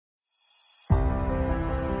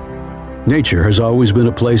Nature has always been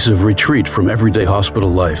a place of retreat from everyday hospital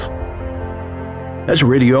life. As a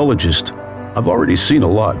radiologist, I've already seen a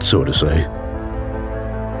lot, so to say.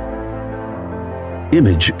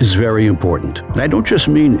 Image is very important, and I don't just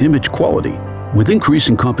mean image quality. With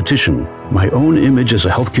increasing competition, my own image as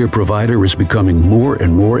a healthcare provider is becoming more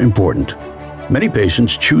and more important. Many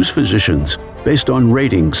patients choose physicians based on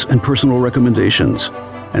ratings and personal recommendations,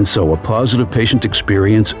 and so a positive patient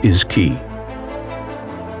experience is key.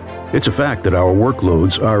 It's a fact that our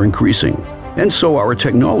workloads are increasing, and so our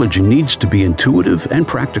technology needs to be intuitive and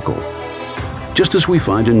practical, just as we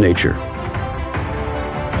find in nature.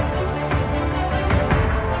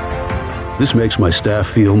 This makes my staff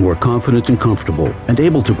feel more confident and comfortable and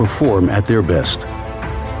able to perform at their best.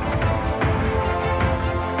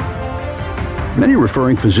 Many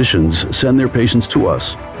referring physicians send their patients to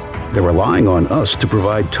us. They're relying on us to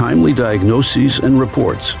provide timely diagnoses and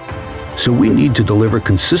reports. So we need to deliver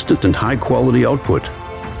consistent and high-quality output.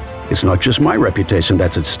 It's not just my reputation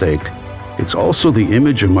that's at stake. It's also the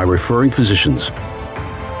image of my referring physicians.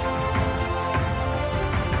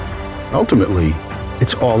 Ultimately,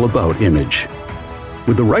 it's all about image.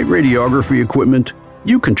 With the right radiography equipment,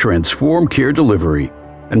 you can transform care delivery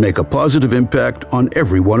and make a positive impact on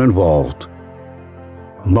everyone involved.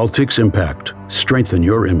 Multix Impact. Strengthen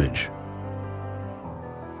your image.